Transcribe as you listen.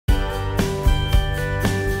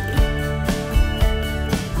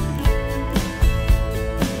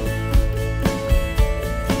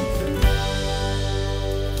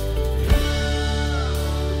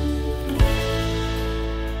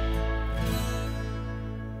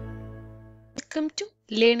Welcome to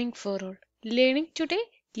Learning for All. Learning today,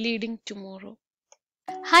 leading tomorrow.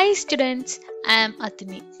 Hi students, I am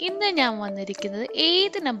Athini. ഇന്ന് ഞാൻ വന്നിരിക്കുന്നത്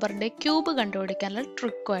ഏത് നമ്പറിന്റെ ക്യൂബ് കണ്ടുപിടിക്കാനുള്ള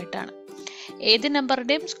ട്രിക്കുമായിട്ടാണ്. ഏത്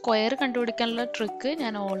നമ്പറിന്റെയും സ്ക്വയർ കണ്ടുപിടിക്കാനുള്ള ട്രിക്ക്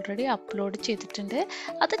ഞാൻ ഓൾറെഡി അപ്ലോഡ് ചെയ്തിട്ടുണ്ട്.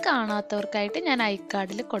 അത് കാണാത്തവർക്കായിട്ട് ഞാൻ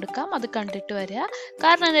ഐകാർഡിൽ കൊടുക്കാം, അത് കണ്ടിട്ട് വരിക.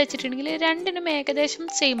 കാരണം എന്താ വെച്ചിട്ടുണ്ടെങ്കിൽ രണ്ടിനും ഏകദേശം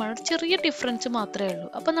സെയിം ആണ്, ചെറിയ ഡിഫറൻസ് മാത്രമേ ഉള്ളൂ.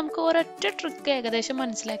 അപ്പം നമുക്ക് ഒരൊറ്റ ട്രിക്ക് ഏകദേശം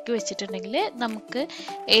മനസ്സിലാക്കി വെച്ചിട്ടുണ്ടെങ്കിൽ നമുക്ക്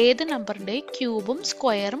ഏത് നമ്പറിന്റെയും ക്യൂബും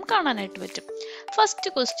സ്ക്വയറും കാണാനായിട്ട് പറ്റും. ഫസ്റ്റ്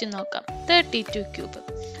ക്വസ്റ്റ്യൻ നോക്കാം, 32 ക്യൂബ്.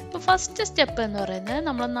 അപ്പോൾ ഫസ്റ്റ് സ്റ്റെപ്പ് എന്ന് പറയുന്നത്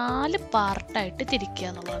നമ്മൾ 4 പാർട്ടായിട്ട് തിരിക്കുക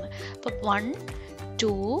എന്നുള്ളതാണ്. അപ്പോൾ 1,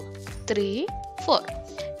 2, 3, 4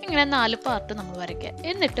 ഇങ്ങനെ 4 പാർട്ട് നമ്മൾ വരയ്ക്കുക.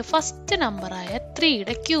 എന്നിട്ട് ഫസ്റ്റ് നമ്പറായ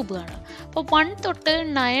 3യുടെ ക്യൂബ് കാണുക. അപ്പോൾ 1 തൊട്ട്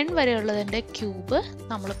 9 വരെയുള്ളതിൻ്റെ ക്യൂബ്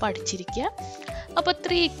നമ്മൾ പഠിച്ചിരിക്കുക. അപ്പോൾ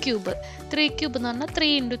 3 ക്യൂബ് എന്ന് പറഞ്ഞാൽ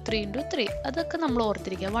 3 × 3 × 3 അതൊക്കെ നമ്മൾ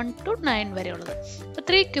ഓർത്തിരിക്കുക, 1 to 9 വരെയുള്ളത്. അപ്പോൾ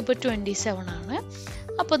 3 ക്യൂബ് 27 ആണ്.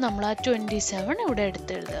 അപ്പോൾ നമ്മൾ ആ 27 ഇവിടെ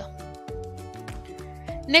എടുത്തെഴുതുക.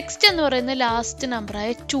 നെക്സ്റ്റ് എന്ന് പറയുന്നത് ലാസ്റ്റ് നമ്പറായ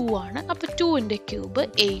 2 ആണ്. അപ്പോൾ 2ന്റെ ക്യൂബ്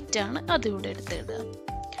 8 ആണ്, അതിവിടെ എടുത്തെഴുതുക.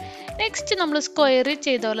 നെക്സ്റ്റ് നമ്മൾ സ്ക്വയർ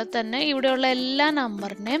ചെയ്ത പോലെ തന്നെ ഇവിടെയുള്ള എല്ലാ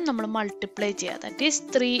നമ്പറിനെയും നമ്മൾ മൾട്ടിപ്ലൈ ചെയ്യുക. That is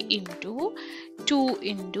 3 × 2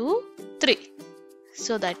 × 3.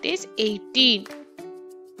 So that is 18.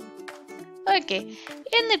 Okay,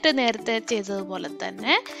 എന്നിട്ട് നേരത്തെ ചെയ്തതുപോലെ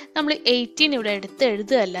തന്നെ നമ്മൾ 18 ഇവിടെ എടുത്ത്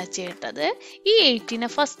എഴുതുകയല്ല ചെയ്യേണ്ടത്. ഈ 18നെ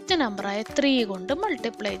ഫസ്റ്റ് നമ്പറായ 3 കൊണ്ട്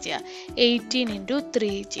മൾട്ടിപ്ലൈ ചെയ്യുക. 18 ×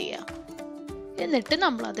 3 ചെയ്യുക. എന്നിട്ട്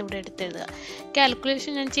നമ്മൾ അതിവിടെ എടുത്തെഴുതുക.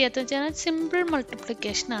 കാൽക്കുലേഷൻ ഞാൻ ചെയ്യാത്തതെന്ന് വെച്ചാൽ സിമ്പിൾ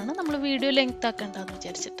മൾട്ടിപ്ലിക്കേഷൻ ആണ്, നമ്മൾ വീഡിയോ ലെങ്ത് ആക്കേണ്ടതെന്ന്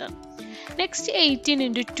വിചാരിച്ചിട്ടാണ്. നെക്സ്റ്റ് 18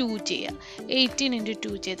 × 2 ചെയ്യുക. 18 ×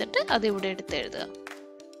 2 ചെയ്തിട്ട് അതിവിടെ എടുത്തെഴുതുക.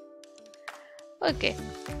 ഓക്കെ,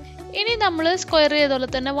 ഇനി നമ്മൾ സ്ക്വയർ ചെയ്തപോലെ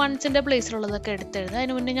തന്നെ വൺസിൻ്റെ പ്ലേസിലുള്ളതൊക്കെ എടുത്തെഴുതുക.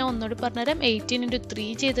 അതിന് മുന്നേ ഞാൻ ഒന്നുകൂടി പറഞ്ഞുതരാം. 18 × 3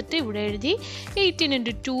 ചെയ്തിട്ട് ഇവിടെ എഴുതി, 18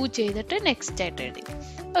 × 2 ചെയ്തിട്ട് നെക്സ്റ്റ് ആയിട്ട് എഴുതി.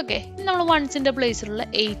 ഓക്കെ, നമ്മൾ വൺസിൻ്റെ പ്ലേസിലുള്ള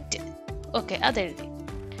 8, ഓക്കെ അതെഴുതി.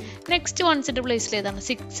 നെക്സ്റ്റ് വൺസിൻ്റെ പ്ലേസിൽ ഏതാണ്?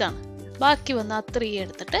 6 ആണ്. ബാക്കി വന്ന ആ 3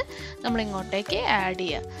 എടുത്തിട്ട് നമ്മൾ ഇങ്ങോട്ടേക്ക് ആഡ്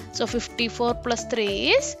ചെയ്യുക. So 54 + 3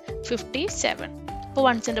 is 57. അപ്പോൾ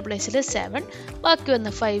വൺസിൻ്റെ പ്ലേസിൽ 7, ബാക്കി വന്ന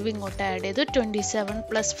 5 ഇങ്ങോട്ട് ആഡ് ചെയ്തു. 27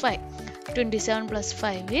 + 5. 27 +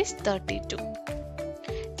 5 is 32.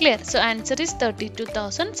 Clear? So answer is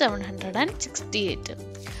 32,768.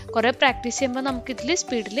 കുറേ പ്രാക്ടീസ് ചെയ്യുമ്പോൾ നമുക്ക് ഇതിൽ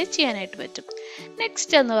സ്പീഡിൽ ചെയ്യാനായിട്ട് പറ്റും.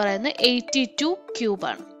 നെക്സ്റ്റ് എന്ന് പറയുന്നത് 82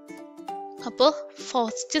 ക്യൂബാണ്. അപ്പോൾ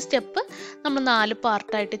ഫസ്റ്റ് സ്റ്റെപ്പ് നമ്മൾ 4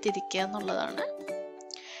 പാർട്ടായിട്ട് തിരിക്കുക എന്നുള്ളതാണ്.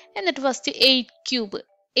 എന്നിട്ട് ഫസ്റ്റ് 8 ക്യൂബ്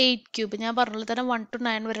ഞാൻ പറഞ്ഞ തന്നെ 1 to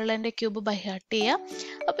 9 വരെയുള്ള എൻ്റെ ക്യൂബ് ബൈ ഹാർട്ട് ചെയ്യുക.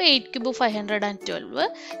 അപ്പോൾ 8 ക്യൂബ് 512,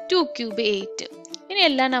 2 ക്യൂബ് 8. ഇനി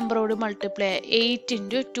എല്ലാ നമ്പറോട് മൾട്ടിപ്ലൈ 8 ×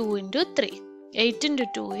 2 × 3. 8 ×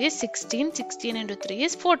 2 is 16, 16 × 3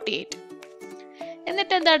 is 48.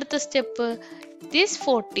 എന്നിട്ട് എന്താ അടുത്ത സ്റ്റെപ്പ്? ദിസ്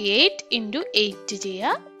 48 × 8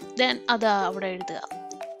 ചെയ്യുക. ദെൻ അത് അവിടെ എഴുതുക.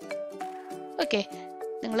 ഓക്കെ,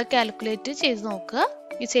 നിങ്ങൾ കാൽക്കുലേറ്റ് ചെയ്ത് നോക്കുക,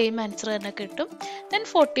 ഈ സെയിം ആൻസർ തന്നെ കിട്ടും. ദെൻ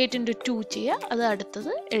 48 × 2 ചെയ്യുക, അത്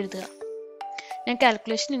അടുത്തത് എഴുതുക. ഞാൻ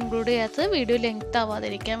കാൽക്കുലേഷൻ ഇൻക്ലൂഡ് ചെയ്യാത്തത് വീഡിയോ ലെങ്ത്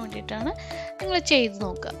ആവാതിരിക്കാൻ വേണ്ടിയിട്ടാണ്. നിങ്ങൾ ചെയ്ത്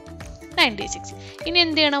നോക്കുക. 96. ഇനി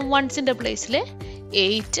എന്ത് ചെയ്യണം? വൺസിൻ്റെ പ്ലേസിൽ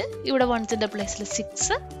 8, ഇവിടെ വൺസിൻ്റെ പ്ലേസിൽ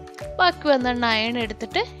 6, ബാക്കി വന്ന 9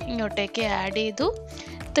 എടുത്തിട്ട് ഇങ്ങോട്ടേക്ക് ആഡ് ചെയ്തു.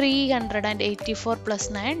 384 +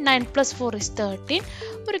 9, 9 + 4 is 13.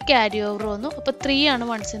 ഒരു ക്യാരി ഓവർ വന്നു. അപ്പോൾ 3 ആണ്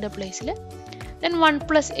വൺസിൻ്റെ പ്ലേസിൽ. Then 1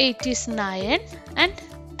 + 8 is 9 and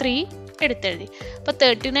 3 എടുത്തെഴുതി. അപ്പോൾ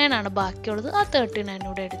 39 ആണ് ബാക്കിയുള്ളത്, ആ 39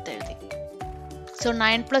 കൂടെ എടുത്തെഴുതി. So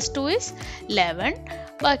 9 + 2 is 11.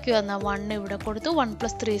 ബാക്കി വന്ന 1 ഇവിടെ കൊടുത്തു. 1 +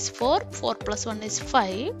 3 is 4, 4 + 1 is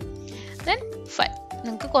 5, ദെൻ 5.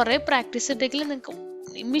 നിങ്ങൾക്ക് കുറേ പ്രാക്ടീസ് ഉണ്ടെങ്കിൽ നിങ്ങൾക്ക്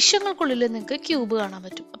നിമിഷങ്ങൾക്കുള്ളിൽ നിങ്ങൾക്ക് ക്യൂബ് കാണാൻ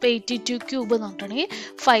പറ്റും. അപ്പോൾ 82 ക്യൂബ് എന്ന് പറഞ്ഞിട്ടുണ്ടെങ്കിൽ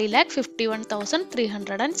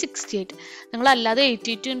 5,51,368. നിങ്ങൾ അല്ലാതെ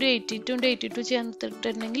 82 × 82 × 82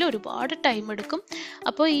 ചെയ്യാന്നിട്ടുണ്ടെങ്കിൽ ഒരുപാട് ടൈം എടുക്കും.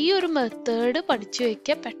 അപ്പോൾ ഈ ഒരു മെത്തേഡ് പഠിച്ചു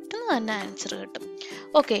വയ്ക്കുക, പെട്ടെന്ന് തന്നെ ആൻസർ കിട്ടും.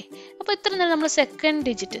 ഓക്കെ, അപ്പോൾ ഇത്ര നേരം നമ്മൾ second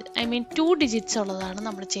digit, I mean 2 digits ഉള്ളതാണ്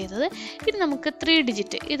നമ്മൾ ചെയ്തത്. ഇനി നമുക്ക് 3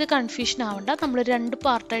 ഡിജിറ്റ്. ഇത് കൺഫ്യൂഷൻ ആവണ്ട, നമ്മൾ 2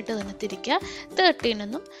 പാർട്ടായിട്ട് തന്നെ തിരിക്കുക, 13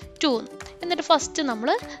 എന്നും 2 എന്നും. എന്നിട്ട് ഫസ്റ്റ് നമ്മൾ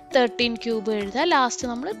 13 ക്യൂബ് എഴുതുക, ലാസ്റ്റ്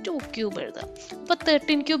നമ്മൾ 2 ക്യൂബ് എഴുതുക. അപ്പോൾ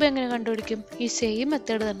 13 ക്യൂബ് എങ്ങനെ കണ്ടുപിടിക്കും? ഈ സെയിം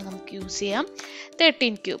മെത്തേഡ് തന്നെ നമുക്ക് യൂസ് ചെയ്യാം.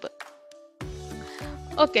 13 ക്യൂബ്.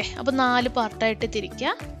 ഓക്കെ, അപ്പോൾ 4 പാർട്ടായിട്ട് തിരിക്കുക.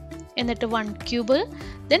 എന്നിട്ട് 1 cube,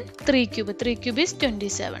 then 3 cube. 3 cube is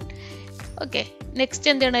 27. Okay, next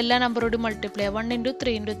എന്ത് ചെയ്യണം? എല്ലാ നമ്പറോടും മൾട്ടിപ്ലൈ 1 ×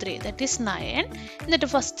 3 × 3, ദാറ്റ് ഈസ് 9. എന്നിട്ട്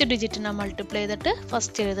ഫസ്റ്റ് ഡിജിറ്റിനെ മൾട്ടിപ്ലൈ ചെയ്തിട്ട്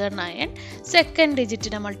ഫസ്റ്റ് എഴുതുക 9. സെക്കൻഡ്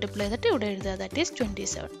ഡിജിറ്റിനെ മൾട്ടിപ്ലൈ ചെയ്തിട്ട് ഇവിടെ എഴുതുക, ദാറ്റ് ഈസ്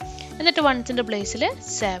 27. എന്നിട്ട് വൺസിൻ്റെ പ്ലേസിൽ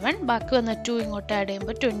 7, ബാക്കി വന്ന 2 ഇങ്ങോട്ട് ആഡ്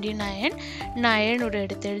ചെയ്യുമ്പോൾ 29, 9 ഇവിടെ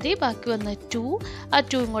എടുത്തെഴുതി, ബാക്കി വന്ന 2, ആ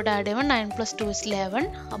 2 ഇങ്ങോട്ട് ആഡ് ചെയ്യുമ്പോൾ 9 + 2 = 11,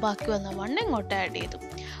 ബാക്കി വന്ന 1 ഇങ്ങോട്ട് ആഡ് ചെയ്തു.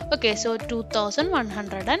 Okay, so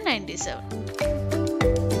 2197.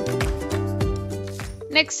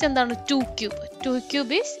 നെക്സ്റ്റ് എന്താണ്? 2 ക്യൂബ്. 2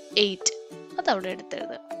 cube is 8. അതവിടെ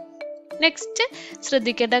എടുത്തെഴുതുക. നെക്സ്റ്റ്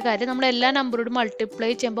ശ്രദ്ധിക്കേണ്ട കാര്യം, നമ്മൾ എല്ലാ നമ്പറോടും മൾട്ടിപ്ലൈ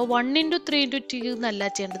ചെയ്യുമ്പോൾ 1 × 3 × 2 എന്നല്ല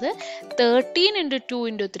ചെയ്യേണ്ടത്, 13 × 2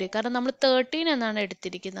 × 3. കാരണം നമ്മൾ 13 എന്നാണ്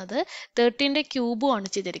എടുത്തിരിക്കുന്നത്, 13ൻ്റെ ക്യൂബുമാണ്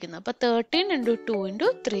ചെയ്തിരിക്കുന്നത്. അപ്പോൾ 13 × 2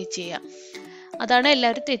 × 3 ചെയ്യാം. അതാണ്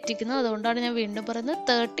എല്ലാവരും തെറ്റിക്കുന്നത്. അതുകൊണ്ടാണ് ഞാൻ വീണ്ടും പറയുന്നത്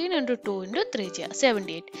 13 × 2 × 3 ചെയ്യാം,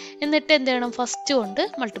 78. എന്നിട്ട് എന്ത് ചെയ്യണം? ഫസ്റ്റ് കൊണ്ട്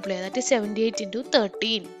മൾട്ടിപ്ലൈ ചെയ്യുക. ദാറ്റ് 78 ×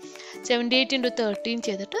 13. 78 × 13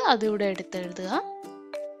 ചെയ്തിട്ട് അതിവിടെ എടുത്തെഴുതുക.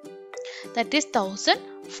 That is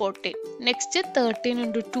 1014. നെക്സ്റ്റ് 13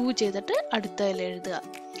 × 2 ചെയ്തിട്ട് അടുത്തതിൽ എഴുതുക.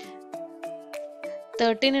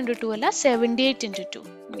 13 × 2 അല്ല, 78 × 2.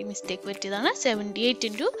 മിസ്റ്റേക്ക് പറ്റിയതാണ്.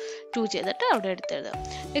 78 × 2 ചെയ്തിട്ട് അവിടെ എടുത്തെഴുതുക.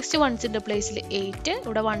 നെക്സ്റ്റ് വൺസിൻ്റെ പ്ലേസിൽ 8,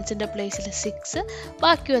 ഇവിടെ വൺസിൻ്റെ പ്ലേസിൽ 6,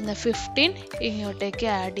 ബാക്കി വന്ന 15 ഇങ്ങോട്ടേക്ക്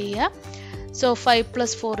ആഡ് ചെയ്യുക. സോ 5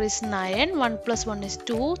 + 4 = 9, 1 + 1 =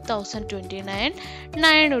 2, 1029.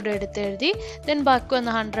 9 ഇവിടെ എടുത്തെഴുതി. ദെൻ ബാക്കി വന്ന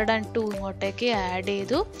 102 ഇങ്ങോട്ടേക്ക് ആഡ്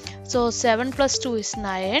ചെയ്തു. So 7 + 2 =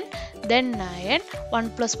 9, then 9,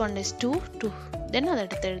 1 + 1 = 2, 2. Then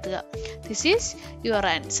അതെടുത്തെഴുതുക. This is your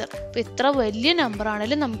answer. അപ്പോൾ ഇത്ര വലിയ നമ്പർ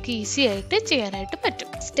ആണെങ്കിലും നമുക്ക് ഈസി ആയിട്ട് ചെയ്യാനായിട്ട് പറ്റും.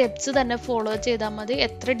 സ്റ്റെപ്സ് തന്നെ ഫോളോ ചെയ്താൽ മതി.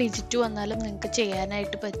 എത്ര ഡിജിറ്റ് വന്നാലും നിങ്ങൾക്ക്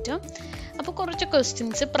ചെയ്യാനായിട്ട് പറ്റും. അപ്പോൾ കുറച്ച്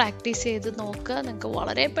ക്വസ്റ്റ്യൻസ് പ്രാക്ടീസ് ചെയ്ത് നോക്കുക. നിങ്ങൾക്ക്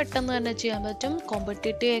വളരെ പെട്ടെന്ന് തന്നെ ചെയ്യാൻ പറ്റും.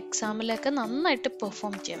 കോമ്പറ്റേറ്റീവ് എക്സാമിലൊക്കെ നന്നായിട്ട്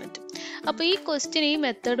പെർഫോം ചെയ്യാൻ പറ്റും. അപ്പോൾ ഈ ക്വസ്റ്റ്യൻ, ഈ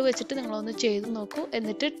മെത്തേഡ് വെച്ചിട്ട് നിങ്ങളൊന്ന് ചെയ്ത് നോക്കൂ.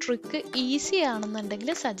 എന്നിട്ട് ട്രിക്ക് ഈസി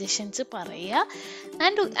ആണെന്നുണ്ടെങ്കിൽ സജഷൻസ് പറയുക,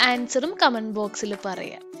 ആൻഡ് ആൻസറും കമൻറ്റ് ബോക്സിൽ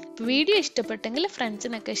പറയുക. വീഡിയോ ഇഷ്ടപ്പെട്ടെങ്കിൽ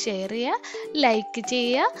ഫ്രണ്ട്സിനൊക്കെ ഷെയർ ചെയ്യുക, ലൈക്ക്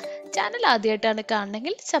ചെയ്യുക. ചാനൽ ആദ്യമായിട്ടാണ്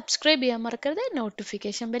കാണണമെങ്കിൽ സബ്സ്ക്രൈബ് ചെയ്യാൻ മറക്കരുത്.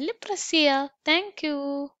 നോട്ടിഫിക്കേഷൻ ബെല്ല് പ്രസ് ചെയ്യുക. Thank you.